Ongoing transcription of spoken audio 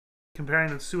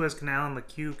comparing the Suez Canal and the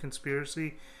Q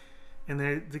conspiracy, and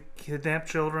the kidnapped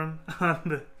children on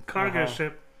the cargo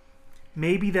ship.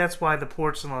 Maybe that's why the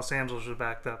ports in Los Angeles are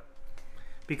backed up,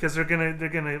 because they're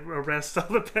gonna arrest all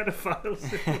the pedophiles.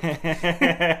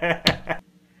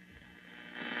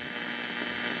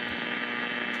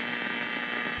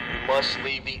 You must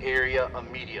leave the area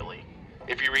immediately.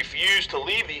 If you refuse to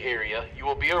leave the area, you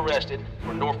will be arrested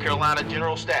for North Carolina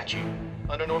General Statute.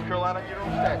 Under North Carolina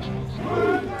General Statutes.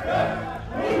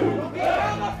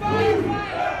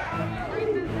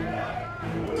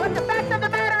 But the fact of the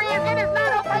matter is, it is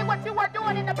not okay what you are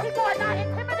doing, and the people are not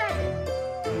intimidated.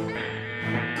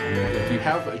 If you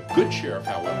have a good sheriff,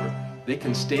 however, they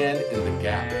can stand in the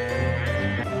gap.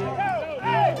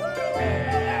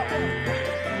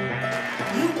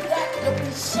 You got to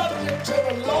be subject to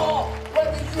the law,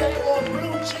 whether you have on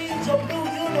blue jeans or blue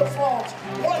uniforms.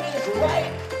 What is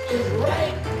right is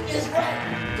right is right.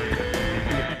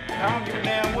 I don't give a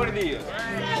damn what it is.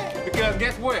 Because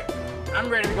guess what? I'm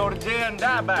ready to go to jail and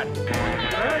die about it.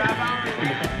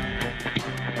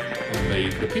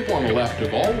 The people on the left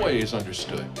have always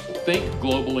understood. Think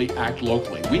globally, act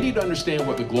locally. We need to understand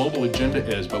what the global agenda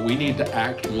is, but we need to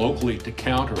act locally to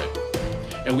counter it.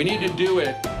 And we need to do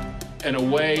it in a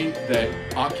way that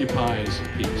occupies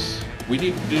peace. We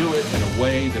need to do it in a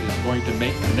way that is going to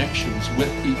make connections with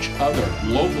each other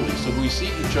locally so we see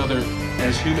each other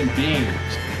as human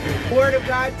beings. The Word of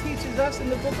God teaches us in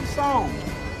the book of Psalms.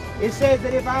 It says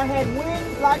that if I had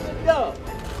wings like a dove,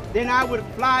 then I would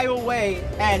fly away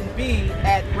and be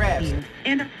at rest.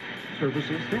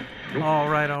 All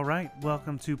right.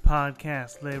 Welcome to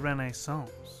Podcast Le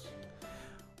Renaissance.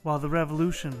 While the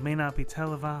revolution may not be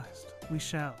televised, we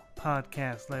shall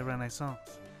podcast Le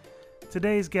Renaissance.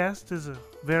 Today's guest is a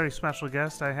very special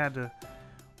guest. I had to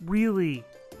really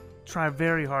try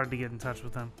very hard to get in touch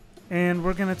with him. And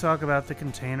we're going to talk about the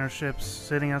container ships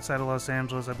sitting outside of Los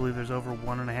Angeles. I believe there's over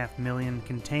 1.5 million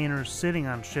containers sitting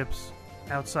on ships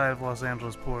outside of Los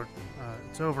Angeles port.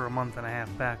 It's over a month and a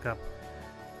half back up.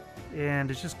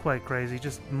 And it's just quite crazy.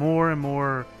 Just more and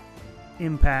more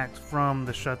impact from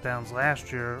the shutdowns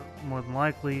last year, more than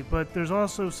likely. But there's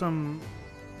also some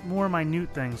more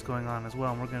minute things going on as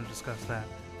well, and we're going to discuss that.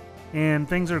 And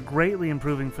things are greatly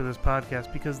improving for this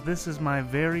podcast because this is my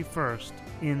very first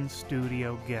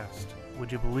in-studio guest.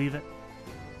 Would you believe it?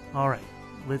 All right,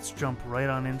 let's jump right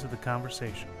on into the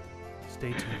conversation.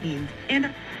 Stay tuned.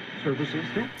 And Services?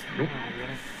 Nope.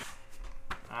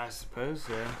 I suppose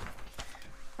so.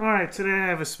 All right, today I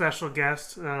have a special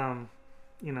guest. I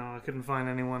couldn't find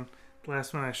anyone.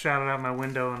 Last minute I shouted out my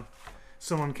window and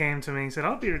someone came to me and said,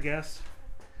 "I'll be your guest."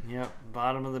 Yep,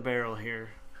 bottom of the barrel here.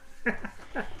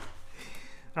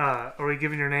 Are we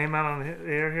giving your name out on the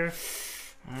air here?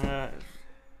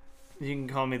 You can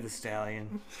call me the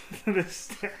Stallion.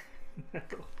 This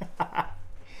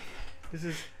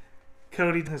is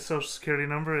Cody. His social security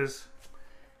number is...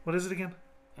 What is it again?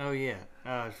 Oh, yeah.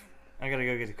 I gotta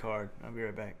go get the card. I'll be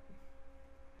right back.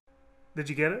 Did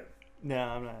you get it? No,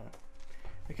 I'm not.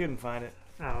 I couldn't find it.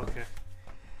 Oh, okay.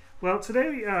 Well,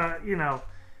 today,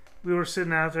 we were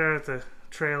sitting out there at the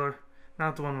trailer,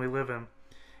 not the one we live in,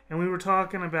 and we were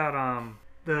talking about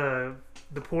the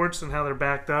ports and how they're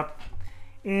backed up.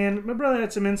 And my brother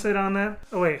had some insight on that.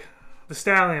 Oh, wait. The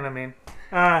Stallion,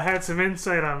 had some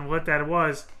insight on what that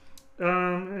was.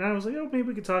 And I was like, maybe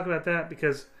we could talk about that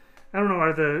because, I don't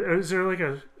know,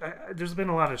 there's been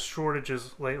a lot of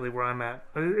shortages lately where I'm at.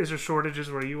 Is there shortages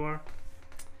where you are?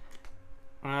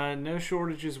 No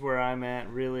shortages where I'm at,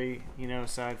 really,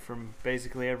 aside from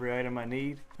basically every item I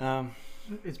need.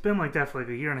 It's been like that for like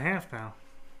a year and a half now.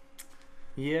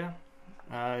 Yeah.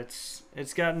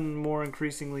 It's gotten more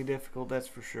increasingly difficult, that's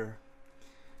for sure.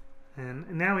 And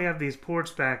now we have these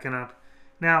ports backing up.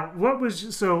 Now,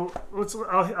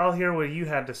 I'll hear what you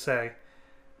had to say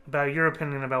about your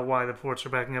opinion about why the ports are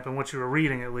backing up and what you were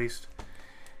reading at least.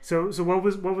 So what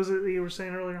was it that you were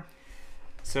saying earlier?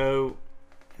 So,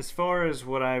 as far as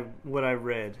what I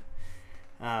read,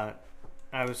 I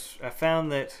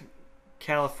found that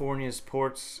California's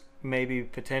ports may be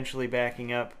potentially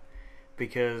backing up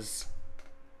because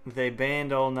they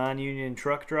banned all non-union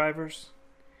truck drivers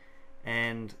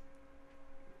and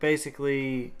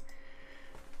basically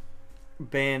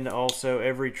banned also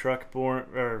every truck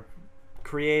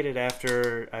created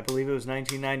after, I believe it was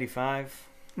 1995,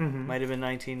 might have been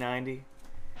 1990.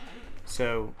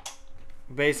 So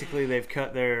basically they've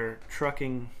cut their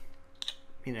trucking,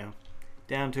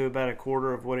 down to about a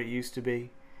quarter of what it used to be.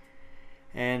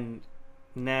 And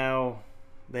now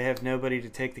they have nobody to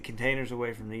take the containers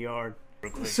away from the yard.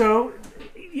 So,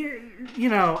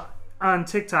 on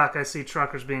TikTok, I see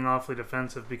truckers being awfully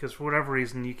defensive because for whatever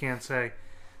reason, you can't say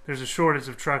there's a shortage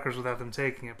of truckers without them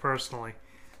taking it personally.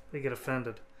 They get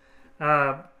offended.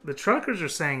 The truckers are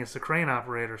saying it's the crane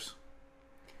operators.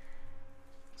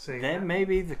 That may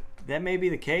be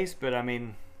the case, but I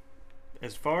mean,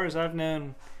 as far as I've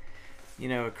known,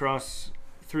 across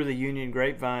through the union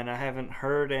grapevine, I haven't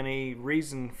heard any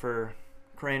reason for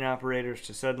crane operators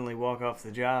to suddenly walk off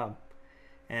the job.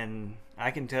 And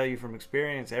I can tell you from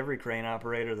experience, every crane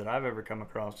operator that I've ever come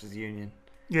across is union.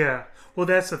 Yeah. Well,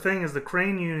 that's the thing, is the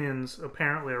crane unions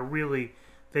apparently are really,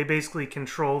 they basically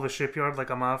control the shipyard like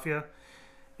a mafia.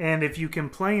 And if you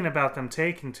complain about them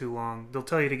taking too long, they'll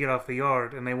tell you to get off the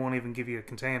yard and they won't even give you a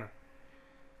container.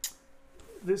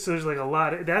 So there's like a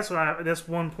lot. That's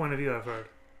one point of view I've heard.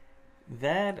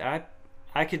 That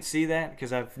I could see that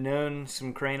because I've known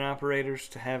some crane operators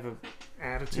to have a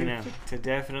attitude. To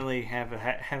definitely have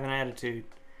an attitude.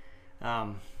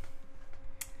 All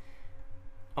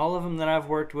of them that I've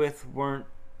worked with weren't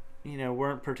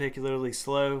particularly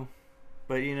slow,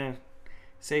 but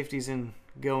safety's in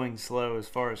going slow as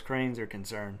far as cranes are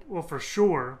concerned. Well, for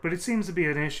sure, but it seems to be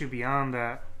an issue beyond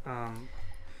that. I've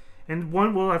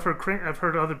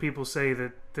heard other people say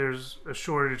that there's a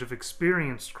shortage of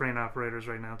experienced crane operators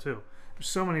right now too. There's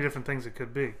so many different things it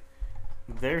could be.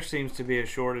 There seems to be a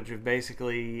shortage of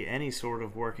basically any sort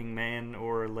of working man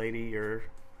or lady or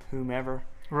whomever.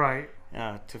 Right.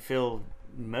 To fill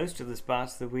most of the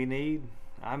spots that we need.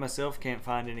 I myself can't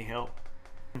find any help.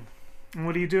 And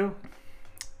what do you do?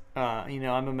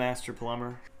 I'm a master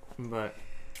plumber, but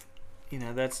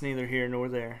that's neither here nor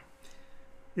there.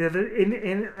 Yeah,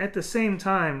 and at the same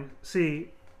time, then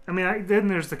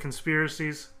there's the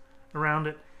conspiracies around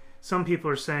it. Some people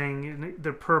are saying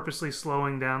they're purposely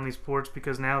slowing down these ports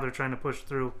because now they're trying to push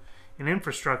through an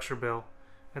infrastructure bill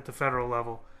at the federal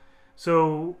level.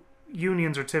 So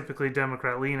unions are typically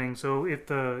Democrat-leaning. So if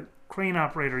the crane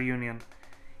operator union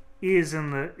is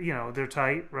in the, they're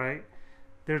tight, right?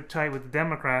 They're tight with the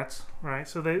Democrats, right?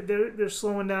 So they're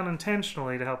slowing down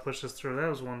intentionally to help push this through. That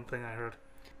was one thing I heard.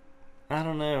 I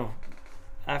don't know.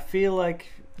 I feel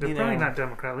like they're probably not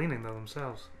Democrat-leaning though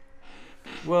themselves.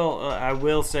 Well, I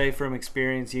will say from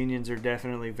experience, unions are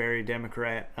definitely very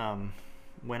Democrat.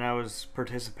 When I was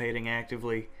participating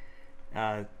actively,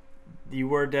 you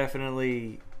were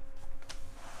definitely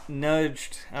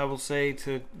nudged, I will say,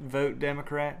 to vote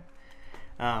Democrat.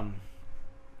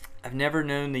 I've never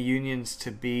known the unions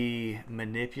to be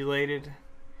manipulated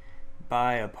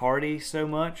by a party so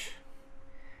much.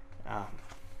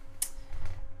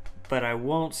 But I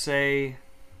won't say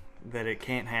that it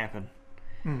can't happen.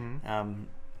 Mm-hmm.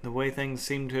 The way things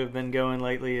seem to have been going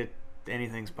lately,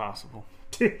 anything's possible.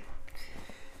 I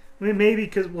mean, maybe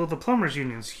because, the plumbers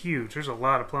union's huge. There's a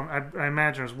lot of I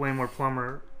imagine there's way more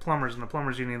plumbers in the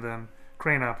plumbers union than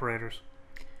crane operators.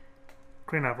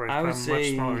 Crane operators are a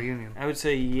much smaller union. I would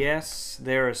say yes,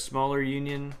 they're a smaller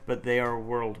union, but they are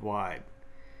worldwide.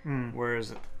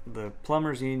 Whereas the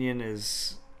plumbers union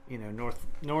is,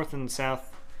 North and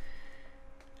South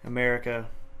America,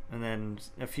 and then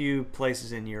a few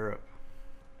places in Europe,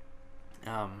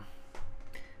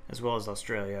 as well as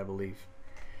Australia, I believe.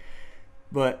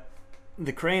 But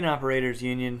the crane operators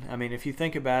union, I mean, if you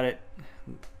think about it,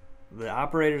 the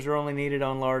operators are only needed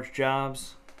on large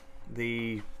jobs.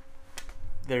 There's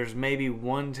maybe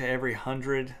 1 to every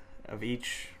 100 of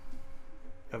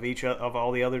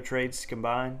all the other trades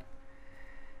combined.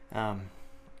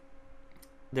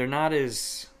 They're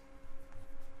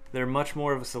much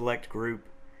more of a select group,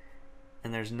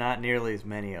 and there's not nearly as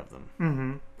many of them.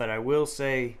 Mm-hmm. But I will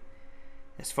say,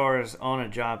 as far as on a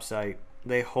job site,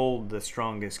 they hold the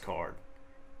strongest card.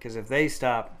 Because if they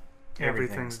stop,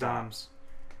 everything stops.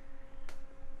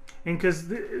 And because,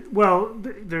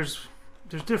 there's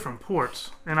different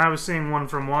ports. And I was seeing one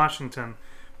from Washington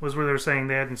was where they were saying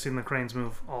they hadn't seen the cranes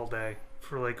move all day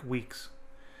for like weeks.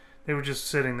 They were just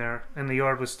sitting there, and the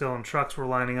yard was still, and trucks were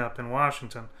lining up in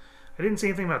Washington. I didn't see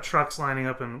anything about trucks lining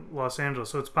up in Los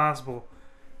Angeles, so it's possible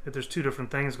that there's two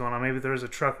different things going on. Maybe there is a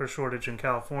trucker shortage in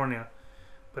California,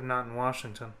 but not in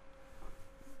Washington.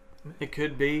 It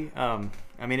could be.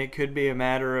 It could be a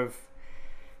matter of,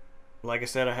 like I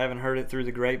said, I haven't heard it through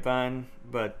the grapevine,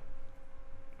 but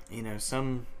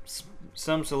some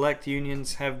select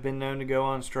unions have been known to go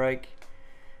on strike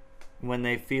when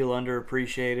they feel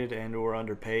underappreciated and or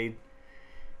underpaid.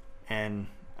 And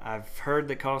I've heard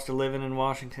the cost of living in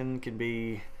Washington can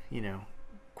be,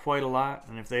 quite a lot.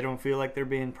 And if they don't feel like they're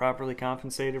being properly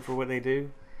compensated for what they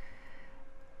do,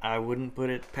 I wouldn't put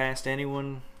it past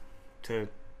anyone to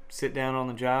sit down on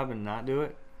the job and not do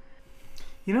it.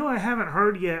 I haven't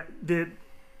heard yet that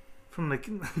from the...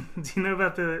 do you know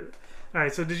about All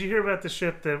right, so did you hear about the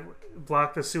ship that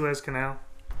blocked the Suez Canal?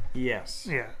 Yes.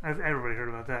 Yeah, everybody heard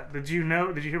about that. Did you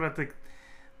hear about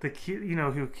the Q? You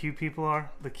know who Q people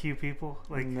are? The Q people,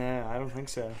 like No, I don't think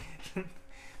so.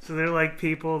 so they're like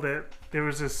people that there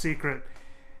was a secret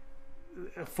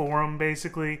forum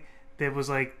basically that was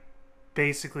like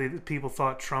basically people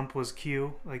thought Trump was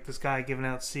Q, like this guy giving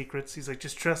out secrets. He's like,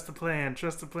 just trust the plan,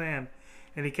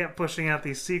 and he kept pushing out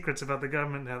these secrets about the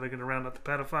government and how they're going to round up the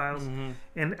pedophiles. Mm-hmm.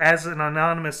 And as an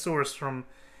anonymous source and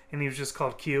he was just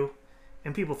called Q,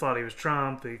 and people thought he was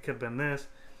Trump. He could have been this,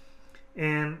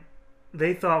 and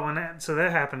they thought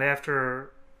that happened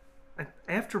after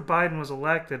Biden was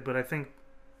elected, but I think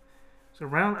it's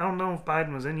around. I don't know if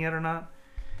Biden was in yet or not.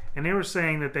 And they were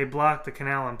saying that they blocked the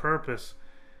canal on purpose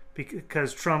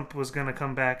because Trump was going to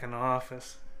come back into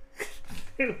office.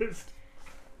 It was.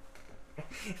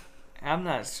 I'm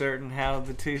not certain how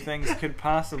the two things could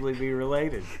possibly be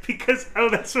related.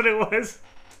 That's what it was.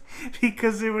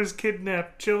 Because there was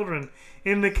kidnapped children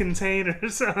in the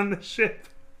containers on the ship.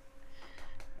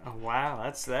 Oh,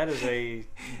 wow, that is a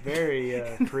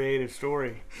very creative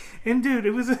story. And dude,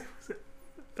 it was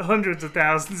hundreds of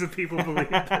thousands of people believe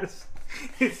this.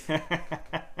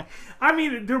 I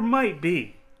mean, there might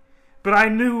be, but I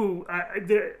know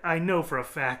for a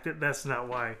fact that that's not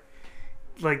why.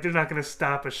 Like, they're not going to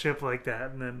stop a ship like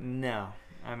that and then. No,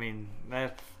 I mean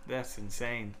that's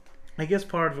insane. I guess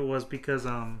part of it was because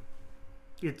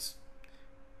it's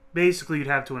basically you'd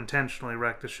have to intentionally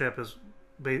wreck the ship as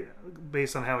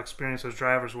based on how experienced those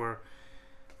drivers were.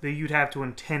 That you'd have to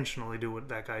intentionally do what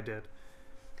that guy did.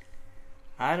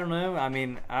 I don't know. I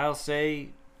mean, I'll say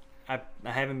I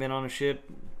haven't been on a ship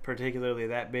particularly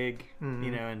that big,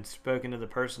 and spoken to the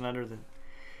person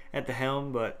at the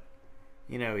helm, but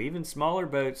even smaller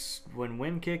boats, when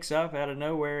wind kicks up out of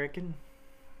nowhere, it can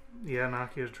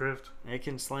knock you adrift. It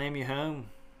can slam you home.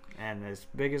 And as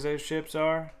big as those ships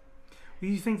are, do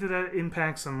you think that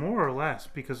impacts them more or less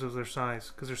because of their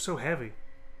size? Because they're so heavy.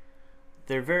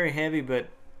 They're very heavy, but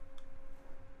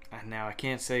now I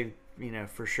can't say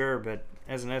for sure, but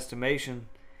as an estimation,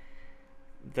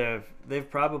 they've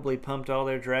probably pumped all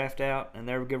their draft out, and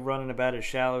they're running about as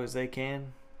shallow as they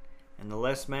can. And the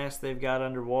less mass they've got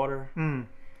underwater,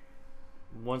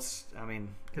 it's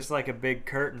like a big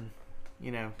curtain,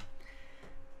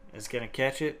 it's going to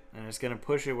catch it, and it's going to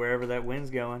push it wherever that wind's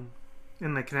going.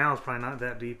 And the canal's probably not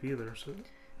that deep either. So.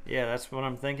 Yeah, that's what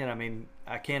I'm thinking. I mean,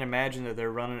 I can't imagine that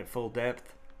they're running at full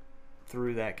depth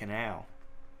through that canal.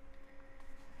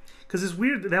 Because it's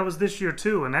weird that was this year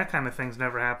too, and that kind of thing's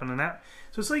never happened.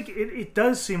 So it's like it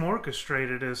does seem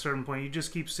orchestrated at a certain point. You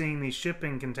just keep seeing these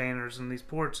shipping containers and these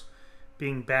ports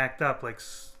being backed up. Like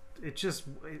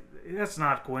that's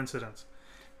not coincidence.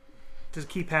 To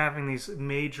keep having these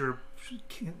major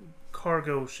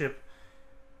cargo ship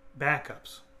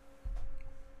backups.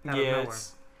 Out of nowhere.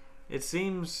 It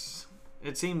seems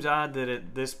odd that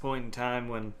at this point in time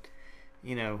when,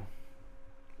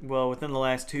 within the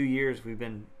last 2 years we've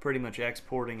been pretty much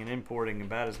exporting and importing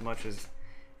about as much as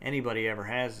anybody ever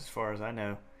has, as far as I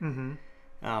know. Mm-hmm.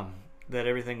 That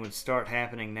everything would start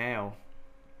happening now.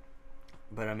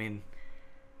 But I mean,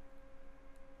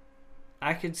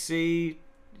 I could see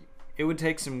it would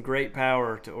take some great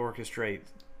power to orchestrate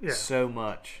so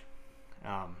much.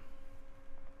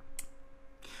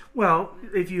 Well,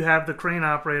 if you have the crane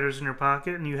operators in your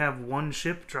pocket and you have one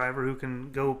ship driver who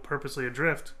can go purposely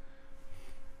adrift,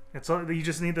 it's all, you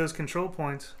just need those control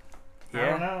points. Yeah, I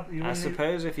don't know. I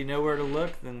suppose if you know where to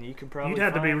look, then you can probably. You'd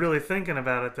have to be really thinking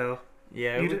about it, though.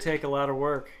 Yeah, it would take a lot of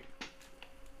work.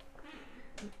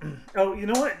 Oh, you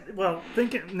know what? Well,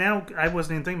 now, I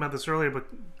wasn't even thinking about this earlier, but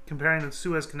comparing the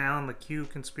Suez Canal and the Q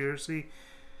conspiracy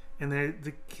and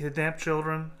the kidnapped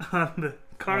children on the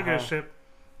cargo ship,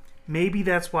 maybe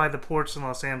that's why the ports in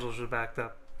Los Angeles are backed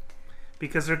up,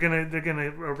 because they're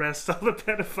gonna arrest all the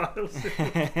pedophiles,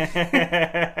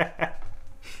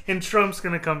 and Trump's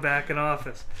gonna come back in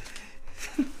office.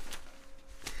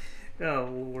 Oh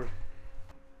Lord.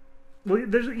 Well,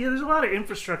 there's a lot of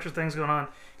infrastructure things going on,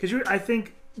 because I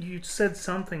think you said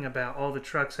something about all the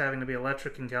trucks having to be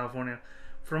electric in California.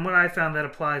 From what I found, that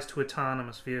applies to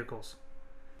autonomous vehicles.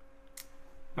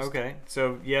 Okay,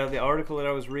 so yeah, the article that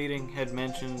I was reading had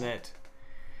mentioned that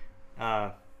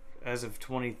as of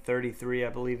 2033, I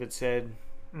believe it said.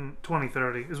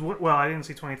 2030 is what? Well, I didn't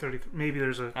see 2030. Maybe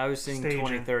there's a. I was seeing staging.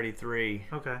 2033.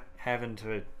 Okay. Having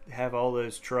to have all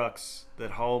those trucks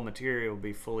that haul material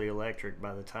be fully electric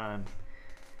by the time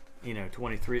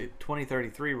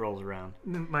 2033 rolls around.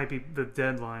 It might be the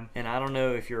deadline. And I don't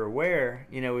know if you're aware.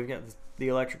 We've got the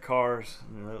electric cars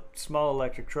and the small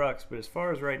electric trucks, but as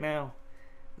far as right now,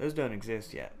 those don't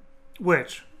exist yet.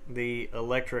 Which? the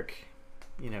electric,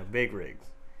 big rigs.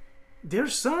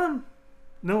 There's some.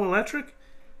 No electric?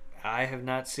 I have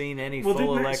not seen any Well,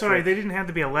 full electric. sorry, they didn't have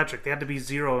to be electric. They had to be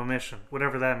zero emission,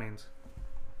 whatever that means.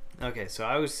 Okay, so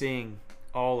I was seeing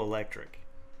all electric.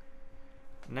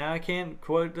 Now I can't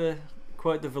quote the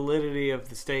validity of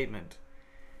the statement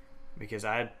because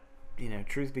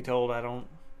truth be told, I don't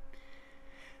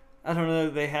know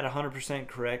that they had 100%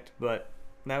 correct, but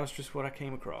that was just what I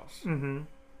came across. Mm-hmm.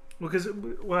 Because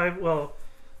what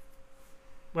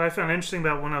I found interesting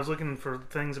about when I was looking for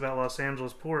things about Los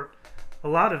Angeles Port, a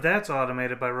lot of that's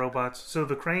automated by robots. So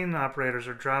the crane operators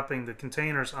are dropping the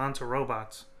containers onto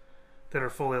robots that are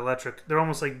fully electric. They're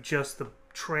almost like just the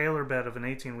trailer bed of an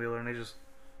 18-wheeler, and they just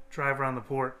drive around the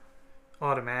port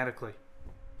automatically.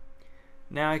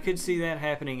 Now I could see that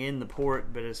happening in the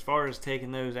port, but as far as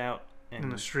taking those out In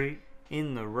the street?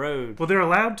 in the road, Well, they're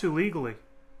allowed to legally.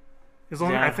 As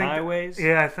long down I think highways.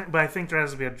 Yeah, but I think there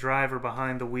has to be a driver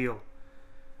behind the wheel,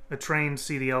 a trained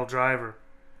CDL driver.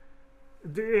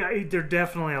 They're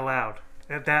definitely allowed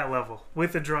at that level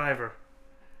with a driver.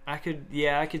 I could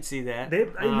see that.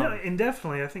 And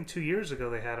definitely, I think 2 years ago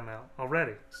they had them out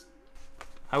already.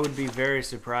 I would be very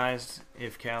surprised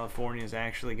if California is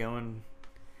actually gonna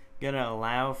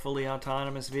allow fully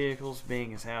autonomous vehicles,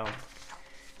 being as how,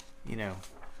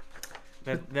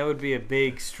 that would be a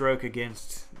big stroke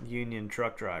against union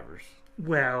truck drivers.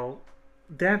 Well,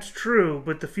 that's true,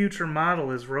 but the future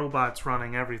model is robots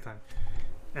running everything,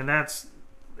 and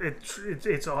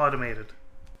it's automated.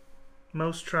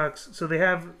 Most trucks, so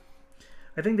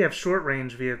I think they have short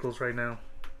range vehicles right now.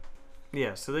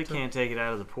 Yeah, so they can't take it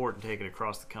out of the port and take it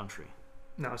across the country.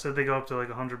 No, so they go up to like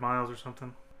 100 miles or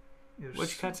something.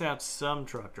 Which cuts out some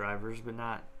truck drivers, but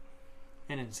not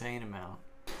an insane amount.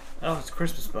 Oh, it's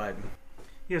Christmas Biden.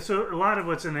 Yeah, so a lot of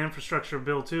what's in the infrastructure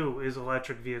bill too is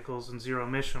electric vehicles and zero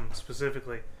emission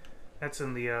specifically. That's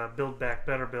in the Build Back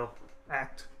Better Bill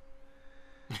Act.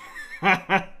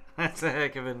 That's a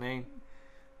heck of a name.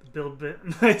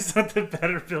 It's not the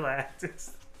Better Bill Act.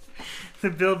 It's the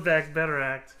Build Back Better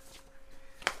Act.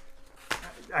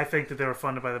 I think that they were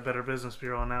funded by the Better Business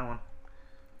Bureau on that one.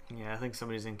 Yeah, I think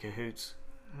somebody's in cahoots.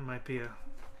 It might be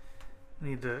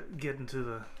need to get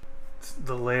into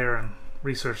the lair and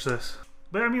research this.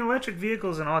 But I mean, electric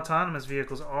vehicles and autonomous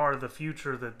vehicles are the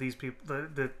future that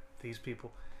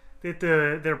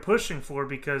they're pushing for,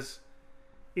 because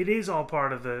it is all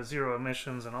part of the zero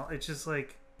emissions and all. It's just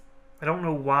like, I don't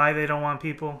know why they don't want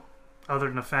people, other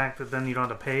than the fact that then you don't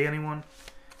have to pay anyone,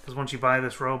 because once you buy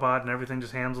this robot and everything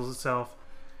just handles itself,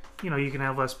 you can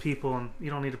have less people and you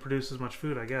don't need to produce as much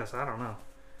food, I guess. I don't know.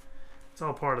 It's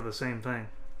all part of the same thing.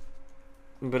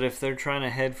 But if they're trying to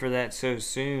head for that so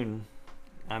soon,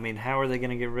 I mean, how are they going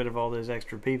to get rid of all those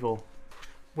extra people?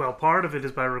 Well, part of it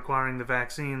is by requiring the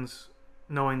vaccines,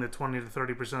 knowing that 20 to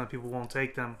 30% of people won't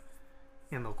take them,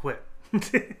 and they'll quit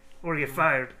or get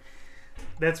fired.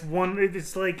 That's one.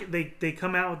 It's like they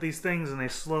come out with these things and they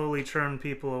slowly churn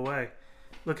people away.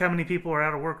 Look how many people are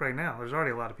out of work right now. There's already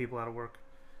a lot of people out of work.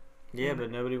 Yeah,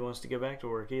 but nobody wants to go back to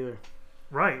work either.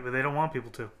 Right, but they don't want people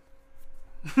to.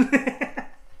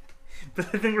 But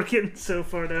I think we're getting so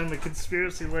far down the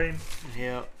conspiracy lane.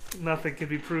 Yeah. Nothing can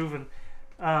be proven.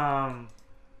 Lord,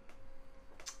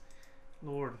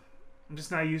 I'm just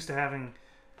not used to having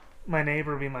my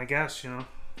neighbor be my guest,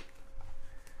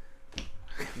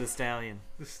 The stallion.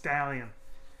 The stallion.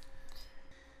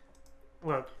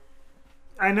 Look,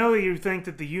 I know that you think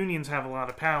that the unions have a lot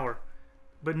of power,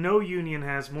 but no union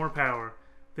has more power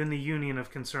than the Union of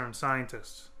Concerned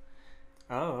Scientists.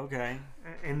 Oh, okay.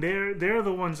 And they're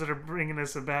the ones that are bringing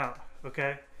this about,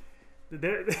 okay?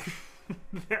 They're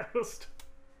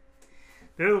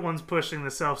the ones pushing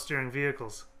the self-steering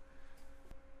vehicles.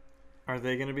 Are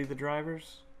they going to be the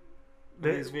drivers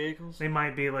of these vehicles? They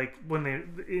might be like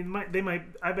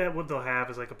I bet what they'll have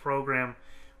is like a program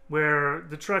where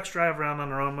the trucks drive around on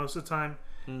their own most of the time,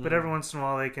 but every once in a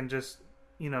while they can just,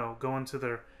 go into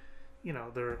their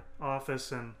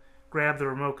office and grab the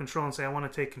remote control and say, I want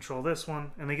to take control of this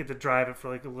one, and they get to drive it for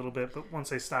like a little bit, but once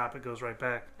they stop, it goes right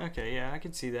back. Okay, yeah, I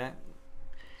can see that.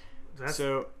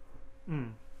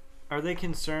 Are they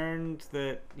concerned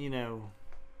that,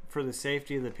 for the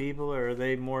safety of the people, or are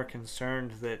they more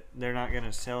concerned that they're not going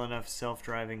to sell enough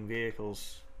self-driving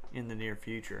vehicles in the near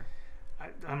future?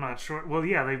 I'm not sure. Well,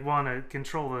 yeah, they want to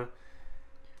control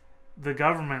the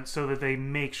government so that they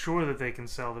make sure that they can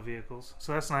sell the vehicles.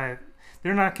 So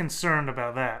they're not concerned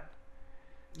about that.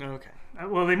 Okay.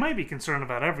 Well, they might be concerned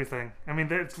about everything. I mean,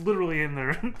 that's literally in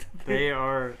their... They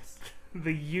are...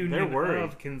 The Union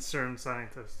of Concerned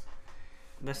Scientists.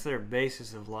 That's their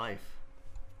basis of life.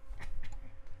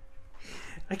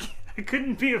 I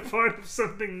couldn't be a part of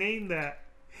something named that.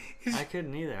 I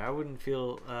couldn't either. I wouldn't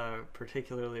feel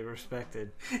particularly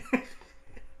respected.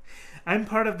 I'm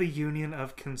part of the Union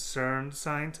of Concerned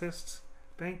Scientists.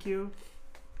 Thank you.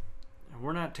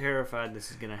 We're not terrified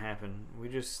this is going to happen. We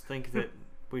just think that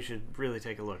we should really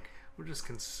take a look. We're just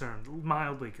concerned,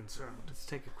 mildly concerned. Let's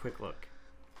take a quick look.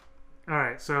 All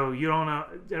right, so you don't know.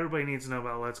 Everybody needs to know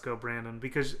about Let's Go Brandon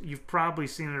because you've probably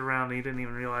seen it around and you didn't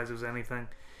even realize it was anything.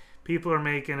 People are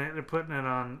making it. They're putting it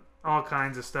on all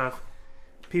kinds of stuff.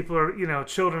 People are,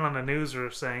 children on the news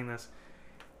are saying this.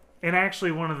 And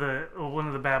actually, one of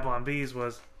the Babylon Bees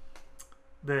was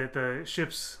the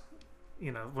ships.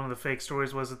 One of the fake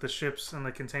stories was that the ships in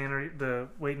the container,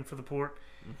 waiting for the port,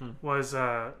 was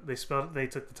they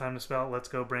took the time to spell it "Let's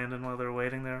Go Brandon" while they were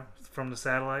waiting there from the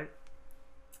satellite.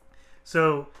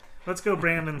 So, "Let's Go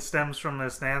Brandon" stems from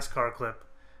this NASCAR clip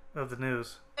of the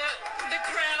news. The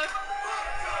crowd.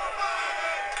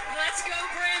 Let's go,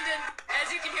 Brandon.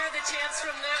 As you can hear the chants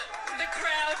from the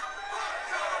crowd.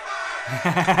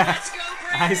 Let's go,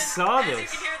 Brandon. I saw As you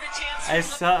this. can hear the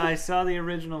chants from I saw the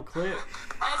original clip.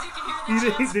 As you can hear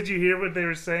the chants. Did you hear what they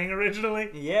were saying originally?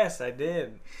 Yes, I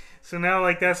did. So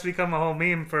now, that's become a whole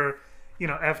meme for,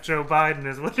 F Joe Biden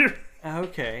is what you're...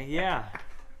 Okay, yeah.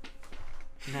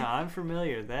 No, I'm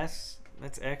familiar. That's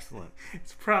excellent.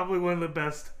 It's probably one of the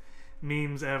best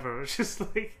memes ever. It's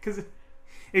just because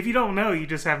if you don't know, you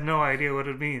just have no idea what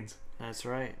it means. That's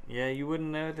right. Yeah, you wouldn't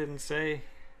know. It didn't say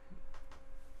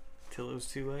till it was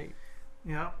too late.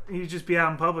 You'd just be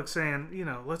out in public saying,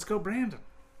 "Let's go, Brandon."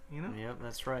 Yep,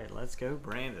 that's right. Let's go,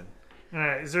 Brandon. All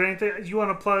right. Is there anything you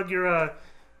want to plug your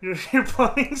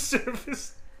plumbing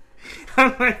service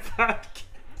on my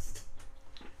podcast?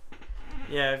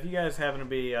 Yeah, if you guys happen to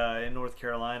be in North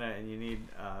Carolina and you need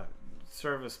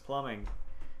service plumbing,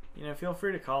 feel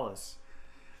free to call us.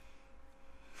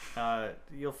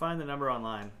 You'll find the number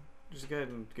online. Just go ahead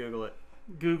and Google it.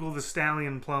 Google the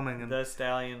Stallion Plumbing and The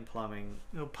Stallion Plumbing.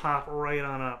 it'll pop right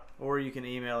on up. Or you can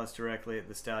email us directly at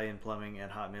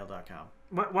thestallionplumbing@hotmail.com.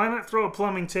 Why not throw a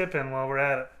plumbing tip in while we're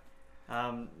at it?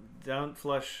 Don't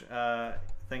flush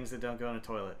things that don't go in a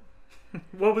toilet.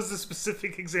 What was the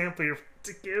specific example you're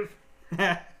to give?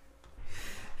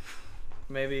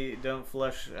 Maybe don't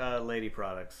flush lady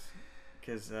products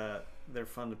because they're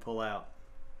fun to pull out.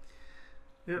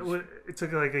 It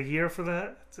took like a year for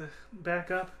that to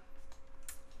back up.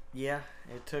 Yeah,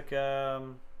 it took.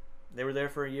 They were there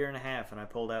for a year and a half, and I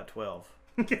pulled out 12.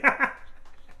 Let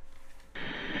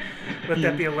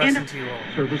that be a lesson to you all.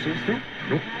 Services?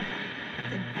 Nope.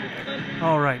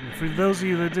 All right, and for those of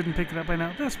you that didn't pick it up by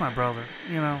now, that's my brother.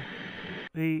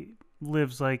 He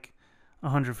lives like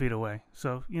 100 feet away.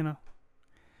 So,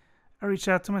 I reached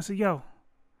out to him. I said, yo,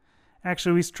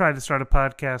 actually, we tried to start a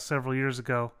podcast several years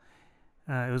ago.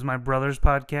 It was my brother's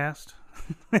podcast.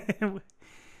 It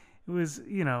was,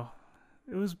 it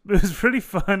was pretty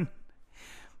fun.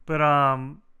 But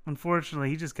unfortunately,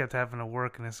 he just kept having to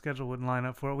work and his schedule wouldn't line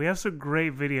up for it. We have some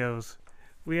great videos.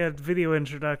 We had video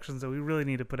introductions that we really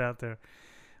need to put out there.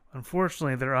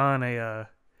 Unfortunately, they're on a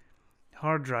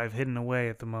hard drive hidden away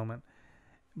at the moment.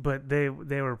 But they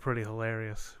were pretty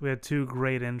hilarious. We had 2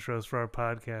 great intros for our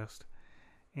podcast.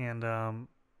 And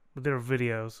they were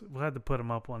videos. We'll have to put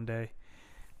them up one day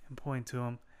and point to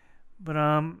them. But,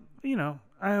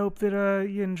 I hope that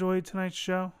you enjoyed tonight's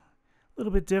show. A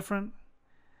little bit different.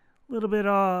 A little bit,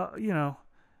 off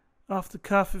the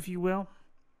cuff, if you will.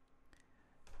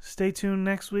 Stay tuned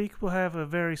next week. We'll have a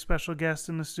very special guest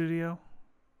in the studio.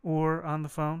 Or on the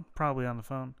phone. Probably on the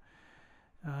phone.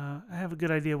 I have a good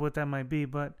idea what that might be,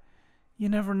 but you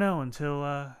never know until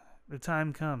the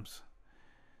time comes.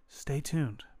 Stay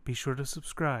tuned. Be sure to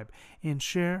subscribe and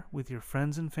share with your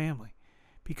friends and family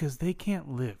because they can't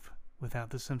live without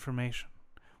this information,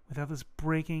 without this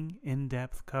breaking,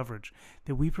 in-depth coverage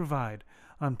that we provide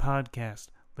on Podcast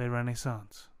Le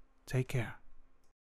Renaissance. Take care.